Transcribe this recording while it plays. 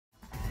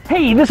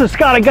Hey, this is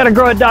Scott at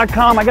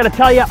GottaGrowIt.com. I got to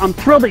tell you, I'm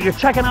thrilled that you're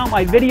checking out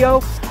my video.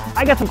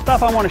 I got some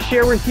stuff I want to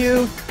share with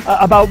you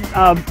about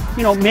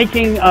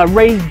making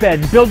raised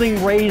beds,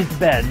 building raised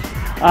beds.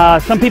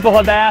 Some people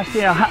have asked,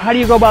 how do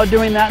you go about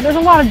doing that? And there's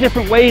a lot of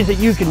different ways that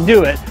you can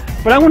do it,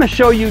 but I want to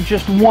show you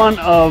just one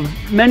of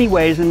many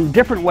ways and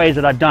different ways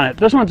that I've done it.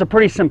 This one's a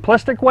pretty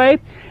simplistic way.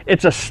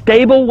 It's a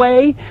stable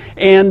way,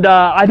 and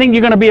I think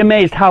you're going to be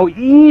amazed how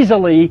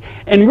easily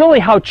and really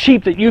how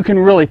cheap that you can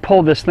really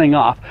pull this thing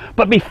off.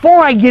 But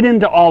before I get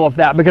into all of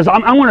that, because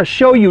I want to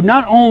show you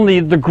not only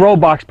the grow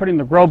box, putting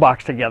the grow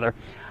box together,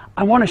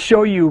 I want to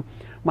show you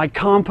my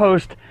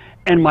compost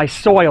and my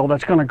soil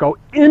that's going to go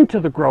into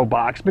the grow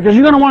box, because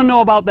you're going to want to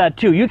know about that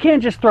too. You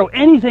can't just throw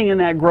anything in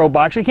that grow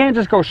box. You can't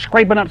just go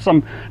scraping up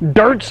some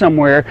dirt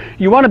somewhere.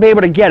 You want to be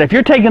able to get, if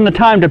you're taking the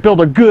time to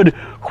build a good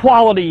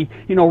quality,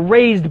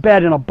 raised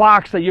bed in a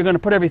box that you're going to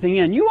put everything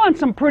in, you want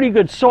some pretty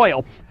good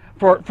soil.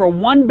 For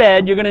one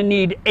bed, you're going to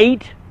need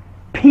 8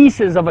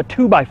 pieces of a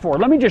 2x4.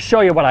 Let me just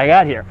show you what I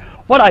got here.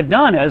 What I've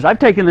done is I've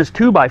taken this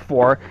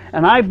 2x4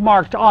 and I've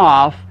marked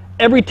off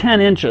every 10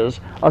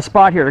 inches a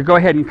spot here to go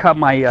ahead and cut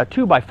my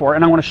 2x4,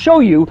 and I want to show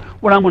you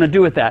what I'm going to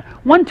do with that.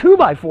 One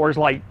 2x4 is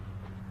like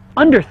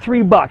under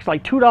 $3,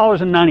 like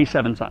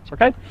 $2.97,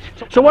 okay?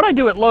 So what I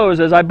do at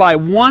Lowe's is I buy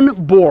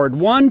one board,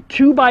 one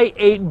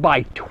 2x8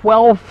 by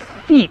 12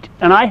 feet,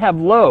 and I have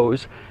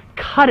Lowe's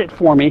cut it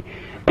for me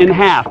in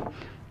half.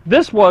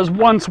 This was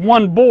once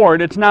one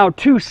board. It's now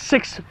 2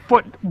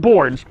 6-foot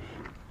boards.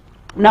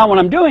 Now what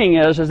I'm doing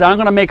is I'm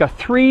going to make a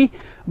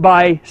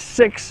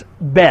 3x6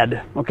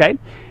 bed, okay?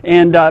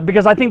 And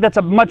because I think that's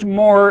a much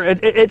more,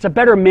 it's a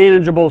better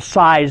manageable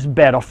size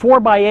bed. A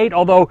 4x8,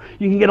 although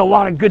you can get a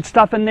lot of good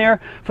stuff in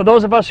there. For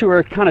those of us who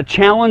are kind of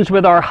challenged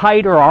with our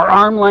height or our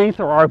arm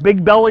length or our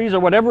big bellies or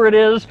whatever it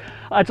is,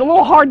 it's a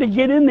little hard to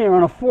get in there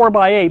on a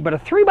 4x8, but a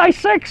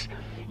 3x6,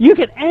 you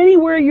could,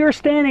 anywhere you're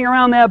standing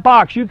around that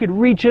box, you could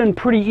reach in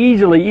pretty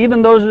easily.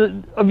 Even those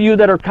of you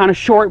that are kind of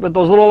short with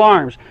those little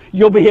arms,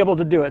 you'll be able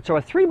to do it. So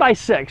a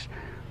 3x6,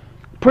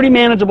 pretty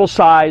manageable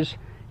size,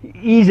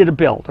 easy to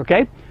build,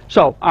 okay?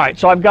 So, all right,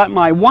 so I've got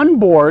my one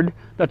board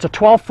that's a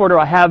 12-footer.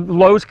 I have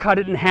Lowe's cut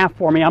it in half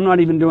for me. I'm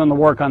not even doing the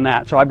work on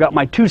that. So I've got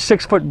my 2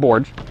 6-foot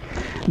boards.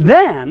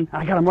 Then,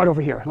 I got them right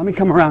over here. Let me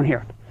come around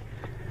here.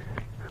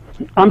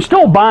 I'm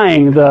still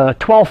buying the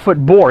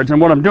 12-foot boards, and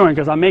what I'm doing,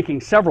 because I'm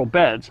making several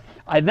beds,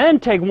 I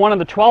then take one of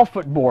the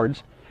 12-foot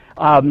boards.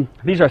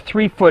 These are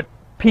 3-foot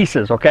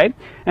pieces, okay?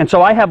 And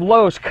so I have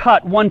Lowe's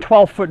cut one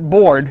 12-foot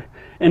board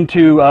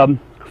into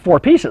 4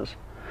 pieces.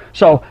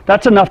 So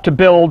that's enough to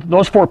build,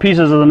 those 4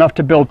 pieces is enough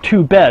to build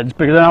 2 beds,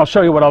 because then I'll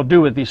show you what I'll do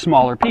with these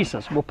smaller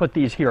pieces. We'll put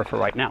these here for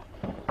right now.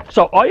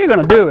 So all you're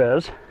going to do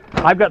is,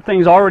 I've got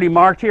things already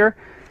marked here.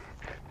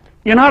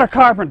 You're not a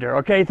carpenter,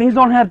 okay? Things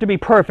don't have to be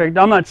perfect.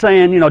 I'm not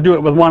saying, do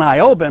it with one eye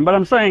open, but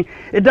I'm saying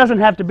it doesn't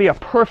have to be a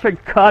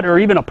perfect cut or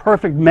even a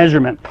perfect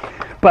measurement.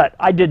 But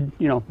I did,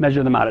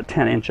 measure them out at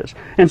 10 inches.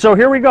 And so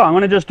here we go. I'm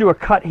going to just do a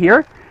cut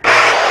here.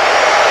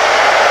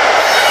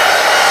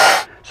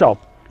 So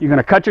you're going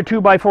to cut your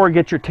 2x4,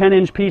 get your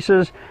 10-inch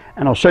pieces,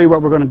 and I'll show you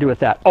what we're going to do with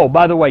that. Oh,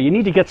 by the way, you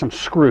need to get some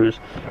screws.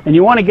 And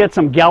you want to get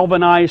some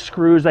galvanized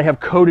screws. They have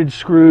coated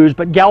screws,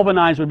 but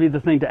galvanized would be the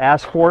thing to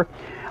ask for.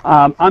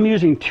 I'm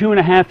using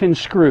 2.5-inch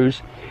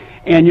screws,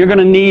 and you're going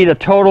to need a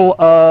total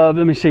of,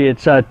 let me see,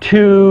 it's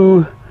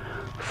 2,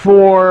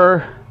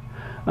 4,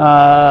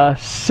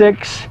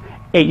 6,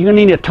 8. You're going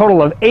to need a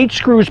total of 8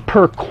 screws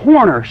per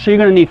corner, so you're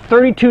going to need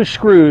 32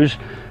 screws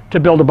to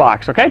build a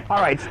box, okay?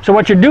 All right, so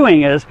what you're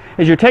doing is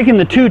you're taking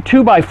the 2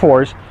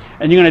 2x4s,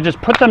 and you're going to just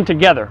put them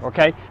together,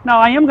 okay? Now,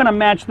 I am going to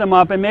match them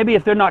up, and maybe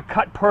if they're not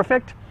cut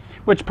perfect,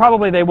 which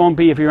probably they won't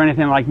be if you're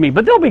anything like me,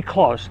 but they'll be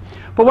close.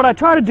 But what I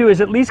try to do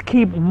is at least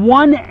keep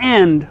one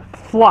end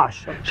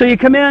flush. So you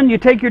come in, you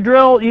take your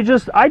drill,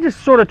 I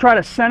just sort of try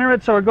to center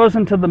it so it goes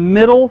into the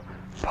middle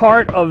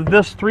part of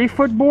this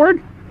 3-foot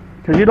board,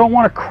 because you don't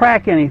want to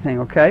crack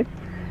anything, okay?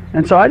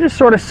 And so I just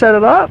sort of set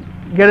it up,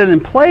 get it in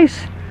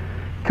place,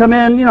 come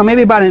in,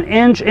 maybe about an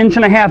inch, inch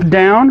and a half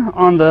down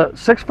on the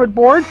 6-foot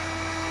board,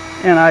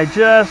 and I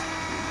just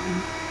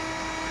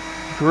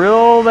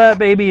drill that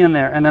baby in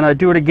there, and then I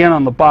do it again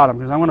on the bottom,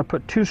 because I want to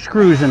put 2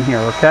 screws in here,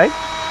 okay?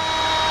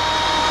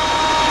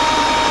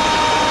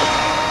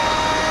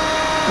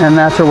 And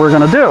that's what we're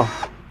going to do.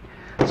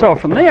 So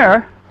from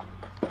there,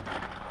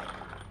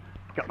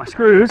 got my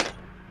screws,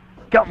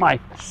 got my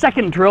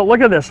second drill.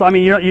 Look at this. I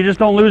mean, you just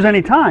don't lose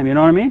any time, you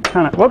know what I mean?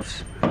 Kind of,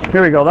 whoops.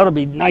 Here we go. That'll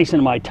be nice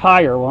in my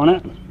tire, won't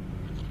it?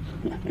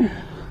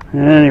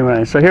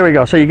 Anyway, so here we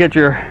go. So you get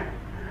your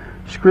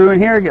screw in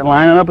here, get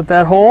lining up with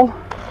that hole.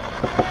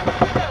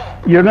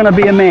 You're going to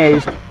be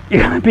amazed.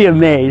 You're going to be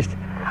amazed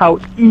how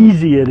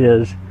easy it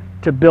is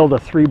to build a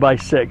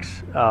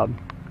 3x6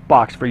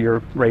 box for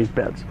your raised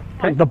beds.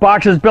 Okay. The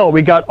box is built.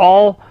 We got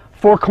all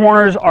 4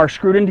 corners are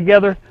screwed in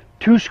together.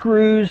 2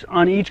 screws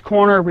on each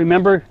corner.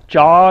 Remember,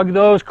 jog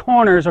those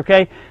corners,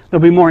 okay?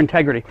 There'll be more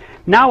integrity.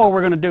 Now what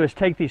we're going to do is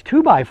take these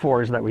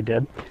 2x4s that we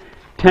did,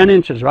 10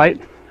 inches,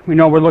 right? We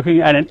know we're looking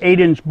at an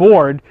 8-inch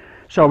board,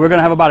 so we're going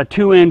to have about a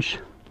 2-inch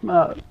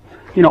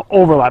you know,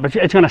 overlap.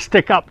 It's going to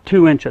stick up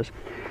 2 inches.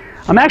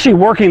 I'm actually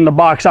working the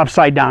box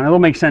upside down. It'll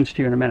make sense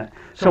to you in a minute.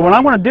 So what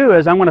I'm going to do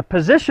is I'm going to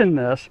position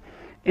this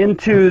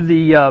into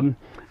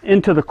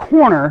the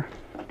corner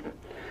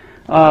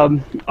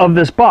of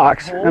this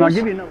box, and I'll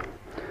give you another.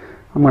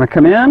 I'm going to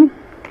come in.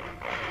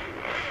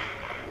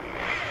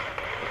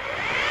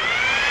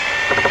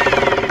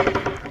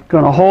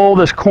 Going to hold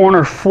this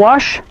corner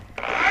flush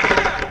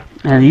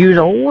and use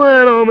a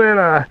little bit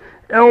of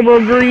elbow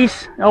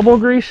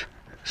grease,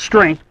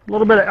 strength, a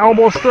little bit of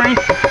elbow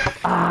strength.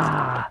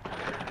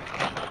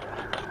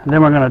 And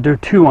then we're going to do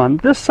 2 on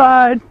this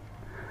side.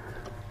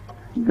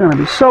 It's going to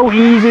be so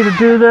easy to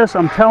do this.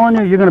 I'm telling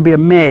you, you're going to be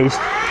amazed.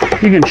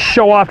 You can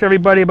show off to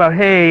everybody about,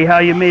 hey, how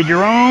you made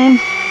your own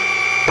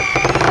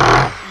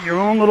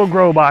little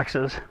grow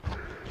boxes,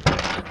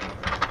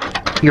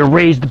 your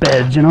raised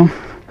beds, you know.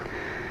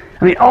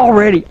 I mean,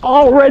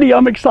 already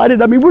I'm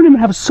excited. I mean, we don't even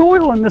have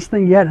soil in this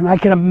thing yet, and I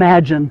can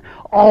imagine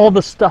all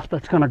the stuff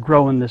that's going to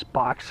grow in this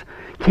box.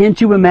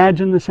 Can't you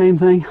imagine the same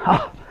thing?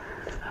 Oh,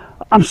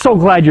 I'm so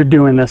glad you're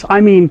doing this.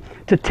 I mean,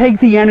 to take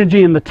the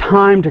energy and the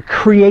time to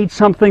create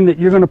something that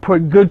you're going to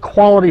put good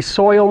quality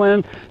soil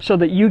in so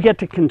that you get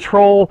to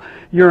control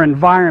your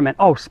environment.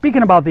 Oh,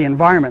 speaking about the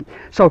environment.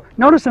 So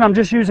notice that I'm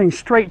just using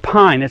straight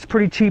pine. It's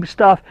pretty cheap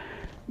stuff.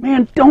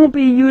 Man, don't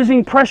be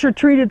using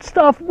pressure-treated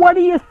stuff. What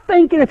are you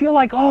thinking if you're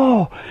like,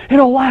 oh,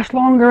 it'll last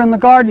longer in the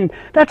garden?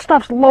 That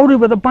stuff's loaded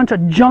with a bunch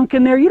of junk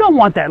in there. You don't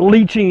want that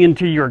leaching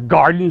into your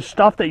garden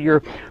stuff that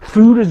your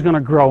food is going to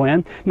grow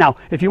in. Now,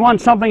 if you want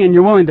something and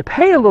you're willing to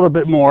pay a little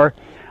bit more,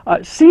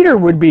 cedar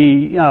would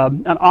be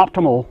an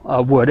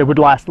optimal wood. It would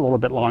last a little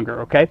bit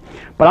longer, okay?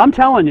 But I'm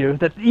telling you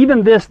that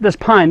even this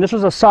pine, this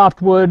is a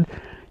soft wood.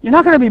 You're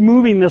not going to be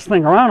moving this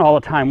thing around all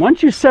the time.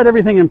 Once you set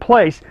everything in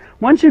place,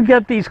 once you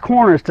get these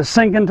corners to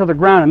sink into the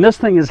ground, and this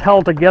thing is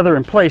held together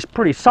in place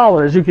pretty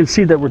solid, as you can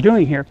see that we're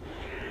doing here,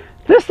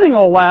 this thing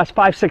will last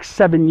 5, 6,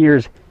 7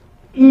 years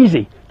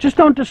easy. Just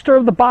don't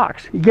disturb the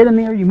box. You get in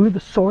there, you move the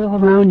soil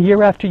around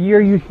year after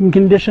year, you can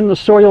condition the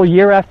soil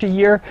year after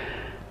year,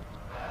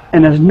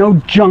 and there's no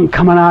junk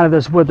coming out of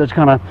this wood that's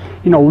going to,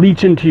 you know,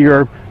 leach into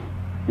your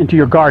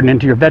garden,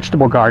 into your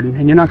vegetable garden,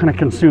 and you're not going to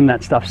consume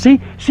that stuff. See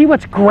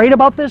what's great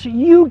about this?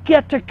 You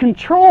get to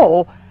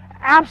control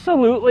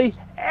absolutely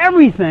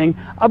everything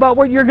about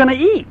what you're going to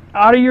eat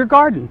out of your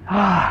garden.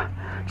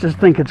 Just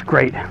think it's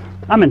great.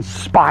 I'm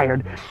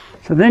inspired.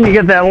 So then you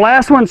get that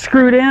last one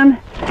screwed in,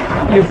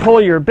 you pull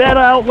your bed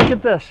out. Look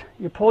at this.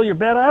 You pull your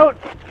bed out,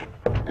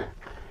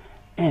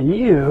 and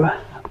you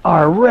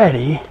are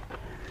ready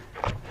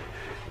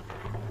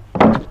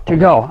to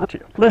go.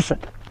 Listen,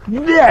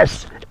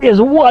 this is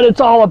what it's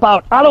all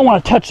about. I don't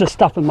want to touch this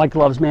stuff with my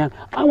gloves, man.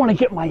 I want to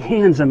get my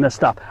hands in this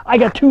stuff. I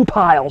got 2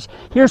 piles.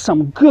 Here's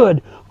some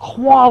good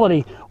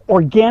quality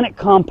organic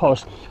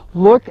compost.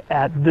 Look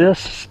at this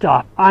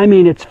stuff. I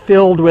mean, it's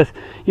filled with,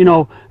 you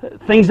know,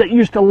 things that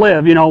used to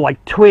live, you know,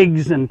 like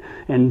twigs and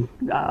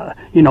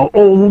you know,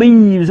 old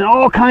leaves and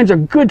all kinds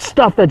of good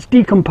stuff that's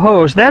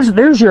decomposed.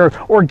 There's your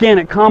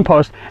organic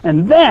compost.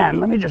 And then,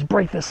 let me just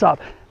break this up.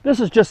 This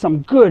is just some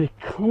good,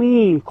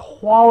 clean,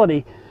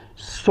 quality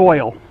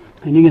soil.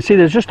 And you can see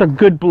there's just a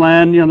good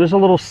blend. You know, there's a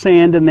little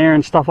sand in there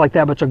and stuff like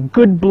that, but it's a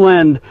good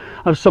blend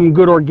of some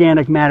good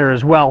organic matter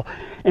as well.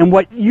 And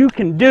what you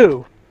can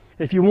do,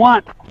 if you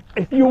want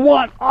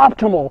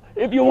optimal,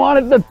 if you want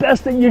it the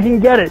best that you can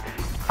get it,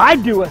 I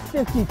do a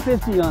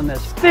 50-50 on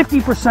this.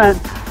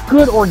 50%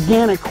 good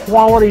organic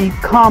quality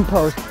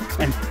compost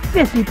and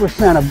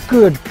 50% of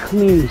good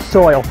clean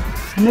soil.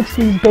 Mix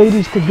these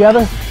babies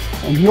together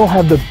and you'll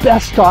have the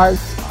best start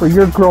for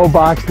your grow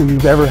box than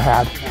you've ever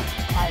had.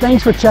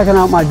 Thanks for checking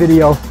out my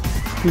video.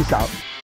 Peace out.